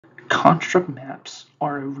Construct maps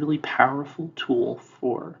are a really powerful tool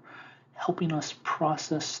for helping us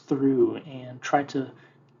process through and try to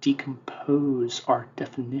decompose our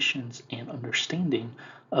definitions and understanding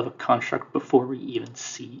of a construct before we even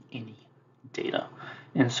see any data.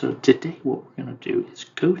 And so today what we're going to do is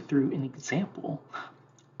go through an example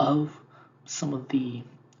of some of the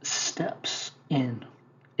steps in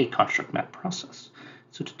a construct map process.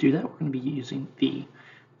 So to do that, we're going to be using the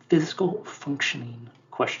physical functioning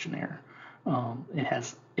questionnaire.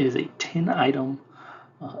 It is a 10-item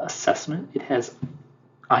assessment. It has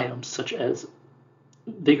items such as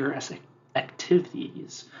vigorous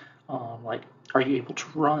activities, like are you able to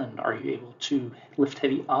run? Are you able to lift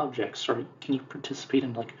heavy objects? Or can you participate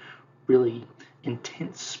in like really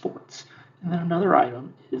intense sports? And then another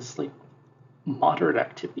item is like moderate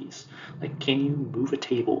activities, like can you move a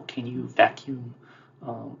table? Can you vacuum?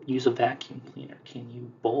 Use a vacuum cleaner? Can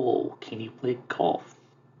you bowl? Can you play golf?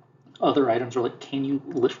 Other items are like, can you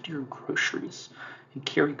lift your groceries and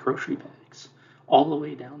carry grocery bags? All the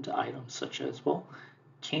way down to items such as, well,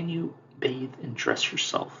 can you bathe and dress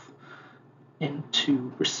yourself? And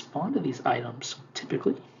to respond to these items,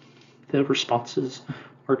 typically the responses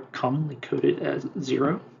are commonly coded as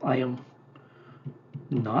 0. I am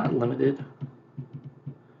not limited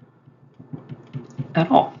at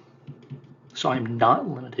all. So I'm not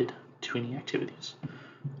limited to any activities.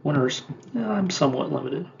 1ers, I'm somewhat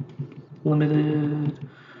limited. Limited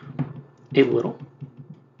a little.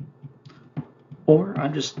 Or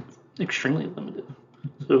I'm just extremely limited.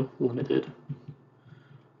 So limited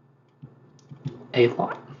a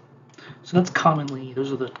lot. So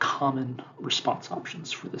those are the common response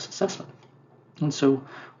options for this assessment. And so what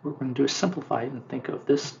we're going to do is simplify it and think of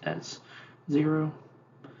this as 0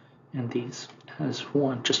 and these as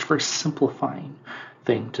 1, just for a simplifying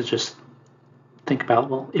thing to just think about.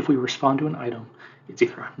 Well, if we respond to an item, it's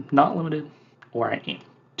either I'm not limited or I am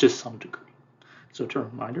to some degree. So to a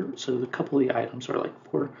reminder, so the couple of the items are like,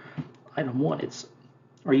 for item 1, it's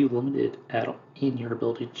are you limited in your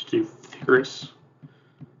ability to do vigorous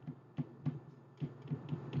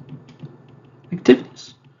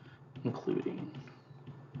activities, including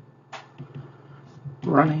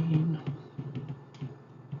running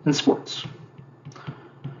and sports.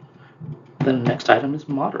 Then the next item is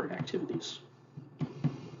moderate activities.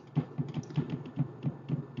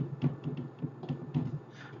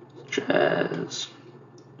 Such as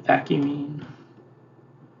vacuuming,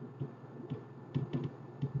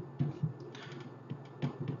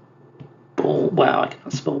 wow, I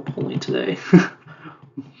cannot spell bowling today.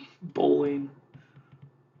 Bowling,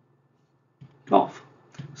 golf.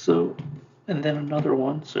 So, and then another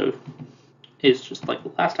one, so is just like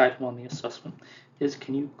the last item on the assessment is,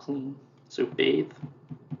 can you clean? So bathe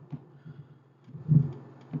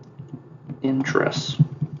and dress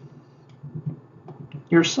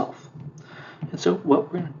yourself. And so what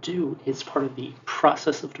we're going to do is part of the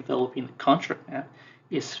process of developing the construct map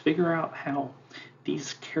is figure out how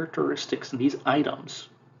these characteristics and these items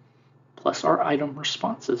plus our item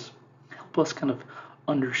responses help us kind of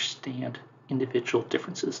understand individual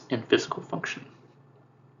differences in physical function.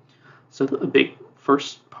 So the big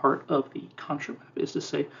first part of the construct map is to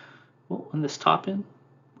say, well, on this top end,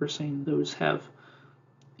 we're saying those have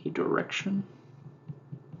a direction,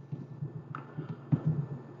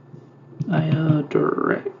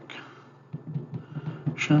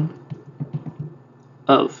 direction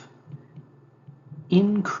of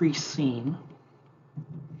increasing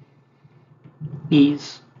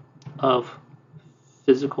ease of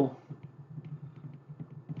physical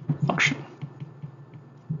function.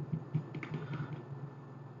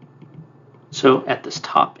 So at this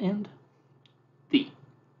top end, the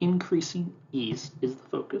increasing ease is the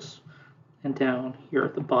focus. And down here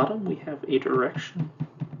at the bottom, we have a direction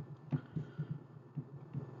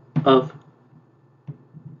of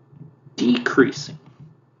decreasing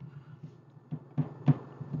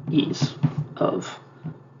ease of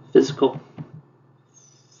physical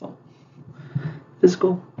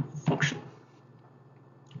function.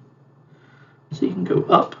 So you can go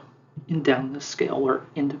up and down the scale where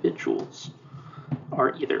individuals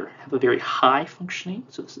are either have a very high functioning,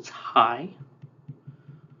 so this is high,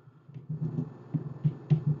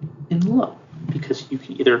 and low, because you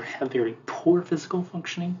can either have very poor physical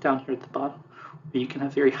functioning down here at the bottom, or you can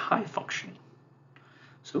have very high functioning.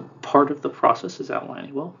 So part of the process is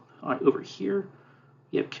outlining, well, over here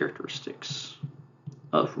we have characteristics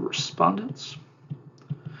of respondents,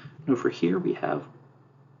 and over here we have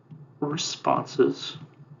responses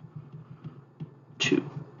to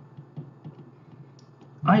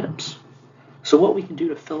items. So what we can do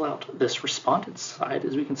to fill out this respondent side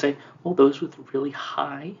is we can say, well, those with really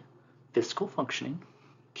high physical functioning,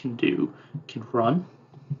 can run,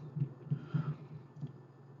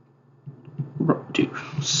 do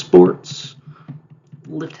sports,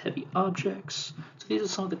 lift heavy objects. So these are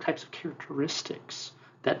some of the types of characteristics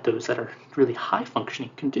that those that are really high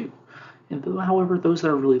functioning can do. And however, those that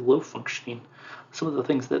are really low functioning, some of the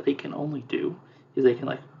things that they can only do is they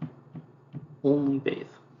can only bathe,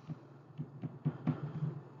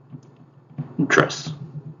 dress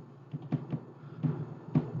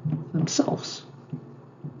themselves.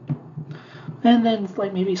 And then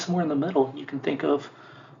maybe somewhere in the middle you can think of,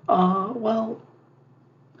 well,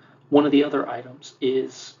 one of the other items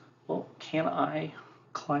is, well, can I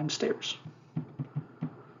climb stairs?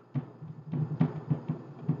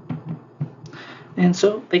 And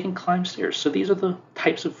so they can climb stairs. So these are the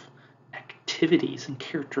types of activities and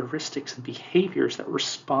characteristics and behaviors that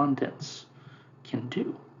respondents can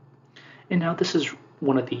do. And now this is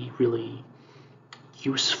one of the really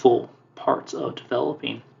useful parts of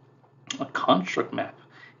developing a construct map.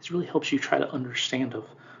 It really helps you try to understand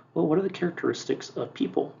well, what are the characteristics of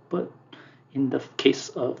people? But in the case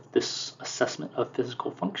of this assessment of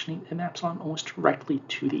physical functioning, it maps on almost directly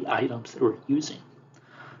to the items that we're using.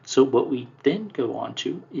 So what we then go on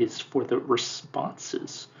to is for the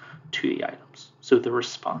responses to the items. So the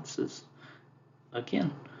responses,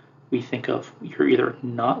 again, we think of you're either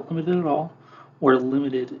not limited at all or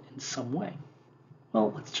limited in some way.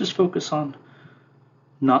 Well, let's just focus on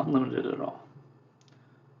not limited at all.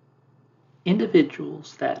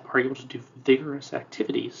 Individuals that are able to do vigorous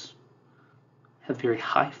activities have very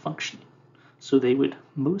high functioning. So they would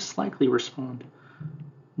most likely respond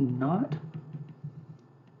not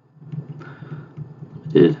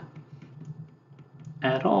limited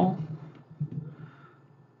at all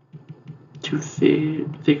to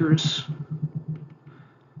vigorous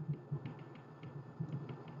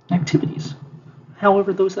activities.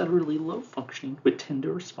 However, those that are really low functioning would tend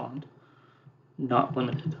to respond not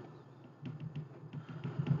limited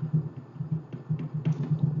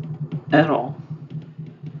at all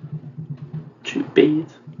to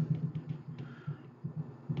bathe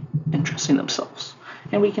and dressing themselves.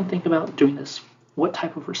 And we can think about doing this, what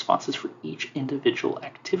type of responses for each individual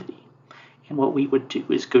activity. And what we would do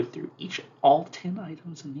is go through all 10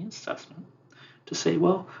 items in the assessment to say,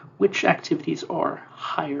 well, which activities are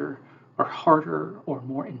higher or harder or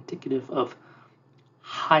more indicative of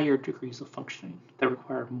higher degrees of functioning that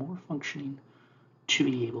require more functioning to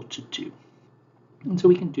be able to do. And so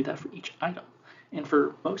we can do that for each item. And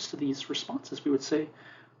for most of these responses, we would say,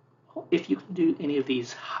 well, if you can do any of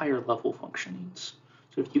these higher level functionings,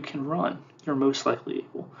 so if you can run, you're most likely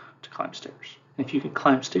able to climb stairs. And if you can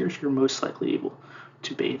climb stairs, you're most likely able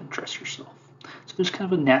to bathe and dress yourself. So there's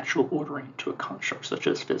kind of a natural ordering to a construct such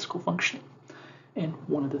as physical functioning. And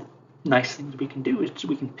one of the nice things we can do is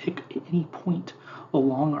we can pick any point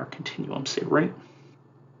along our continuum, say right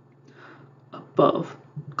above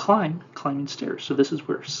climbing stairs. So this is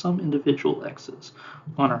where some individual x's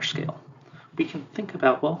on our scale. We can think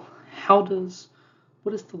about, well,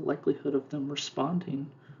 what is the likelihood of them responding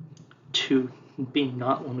to being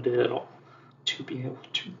not limited at all, to being able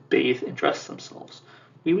to bathe and dress themselves?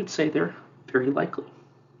 We would say they're very likely.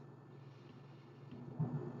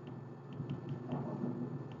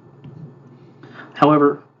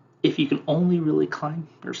 However, if you can only really climb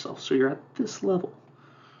yourself, so you're at this level,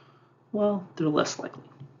 well, they're less likely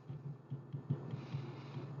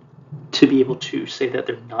to be able to say that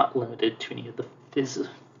they're not limited to any of the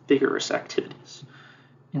vigorous activities.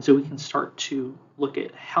 And so we can start to look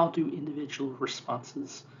at how do individual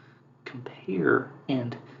responses compare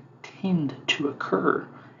and tend to occur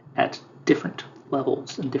at different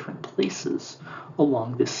levels and different places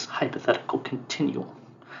along this hypothetical continuum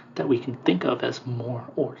that we can think of as more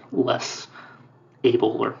or less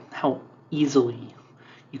able, or how easily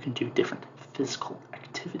you can do different physical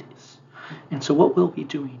activities. And so what we'll be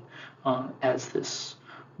doing as this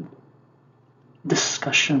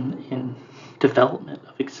discussion in development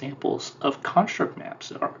of examples of construct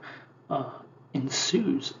maps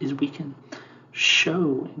ensues is we can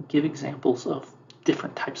show and give examples of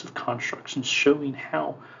different types of constructs and showing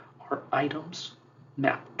how our items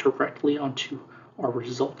map directly onto our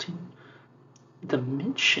resulting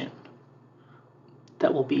dimension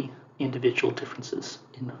that will be individual differences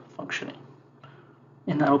in functioning.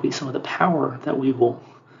 And that'll be some of the power that we will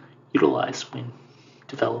utilize when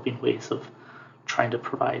developing ways of trying to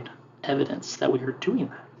provide evidence that we are doing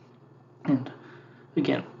that. And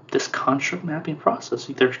again, this construct mapping process,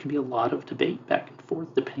 there can be a lot of debate back and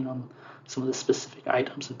forth depending on some of the specific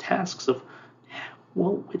items and tasks of,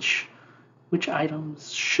 well, which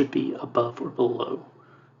items should be above or below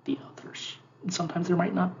the others. And sometimes there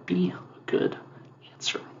might not be a good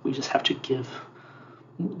answer. We just have to give.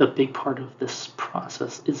 The big part of this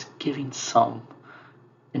process is giving some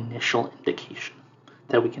initial indication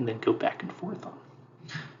that we can then go back and forth on,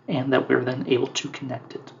 and that we're then able to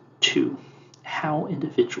connect it to how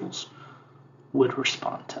individuals would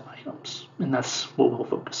respond to items. And that's what we'll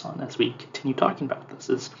focus on as we continue talking about this,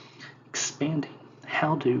 is expanding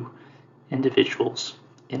how do individuals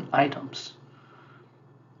in items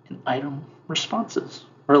and item responses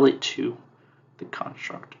relate to the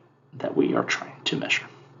construct that we are trying to measure.